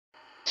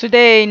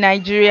Today in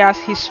Nigeria's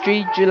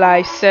history,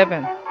 July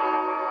 7.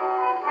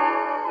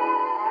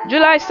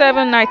 July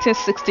 7,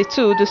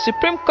 1962, the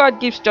Supreme Court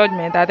gives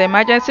judgment that the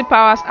Emergency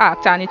Powers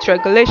Act and its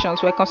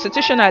regulations were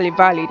constitutionally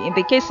valid in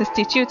the case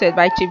instituted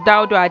by Chief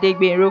Daudu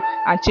Adegbenro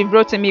and Chief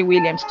Rotimi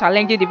Williams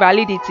challenging the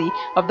validity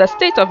of the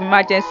state of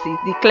emergency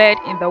declared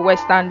in the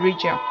Western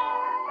region.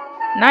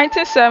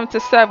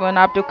 1977,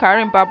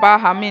 Abdulkarim Baba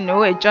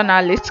Aminu, a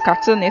journalist,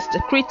 cartoonist,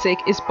 critic,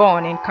 is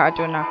born in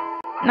Kaduna.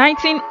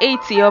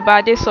 1980,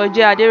 Oba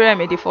Adesoji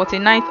Aderemi, the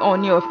 49th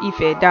Ooni of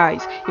Ife,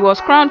 dies. He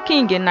was crowned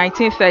king in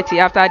 1930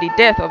 after the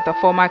death of the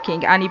former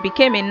king, and he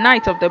became a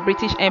knight of the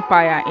British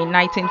Empire in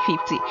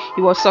 1950.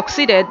 He was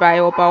succeeded by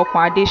Oba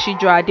Okun Adesiju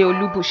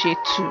Adeolubuse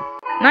II.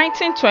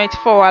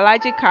 1924,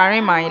 Alhaji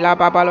Karim Ayinla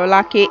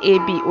Babalola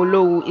K.A.B.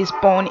 Olowu is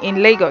born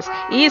in Lagos.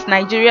 He is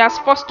Nigeria's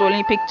first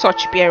Olympic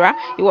torchbearer.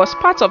 He was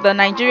part of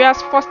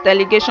Nigeria's first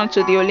delegation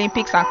to the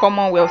Olympics and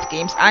Commonwealth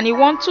Games, and he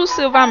won 2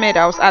 silver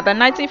medals at the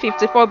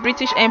 1954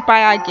 British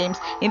Empire Games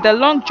in the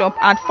long jump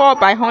and 4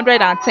 by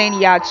 110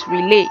 yards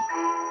relay.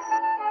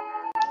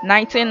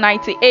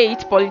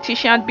 1998,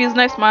 politician,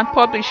 businessman,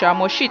 publisher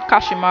Moshood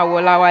Kashimawo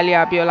Olawale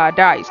Abiola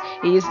dies.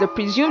 He is the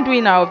presumed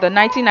winner of the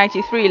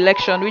 1993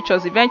 election, which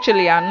was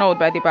eventually annulled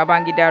by the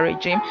Babangida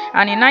regime,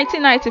 and in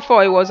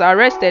 1994 he was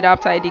arrested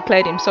after he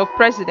declared himself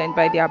president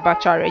by the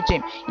Abacha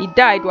regime. He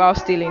died while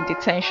still in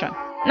detention.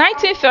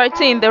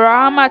 1913, the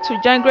Rahama to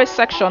Jengre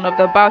section of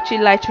the Bauchi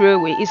Light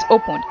Railway is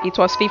opened. It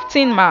was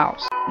 15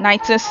 miles.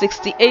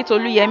 1968,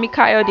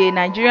 M.K.O, a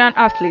Nigerian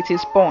athlete,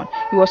 is born.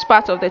 He was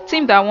part of the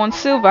team that won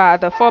silver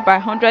at the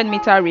 4x100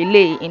 meter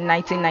relay in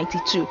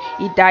 1992.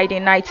 He died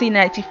in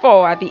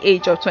 1994 at the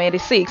age of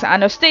 26,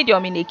 and a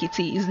stadium in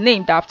Ekiti is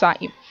named after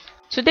him.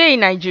 Today in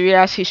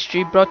Nigeria's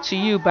history, brought to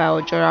you by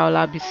Ojora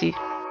Olabisi.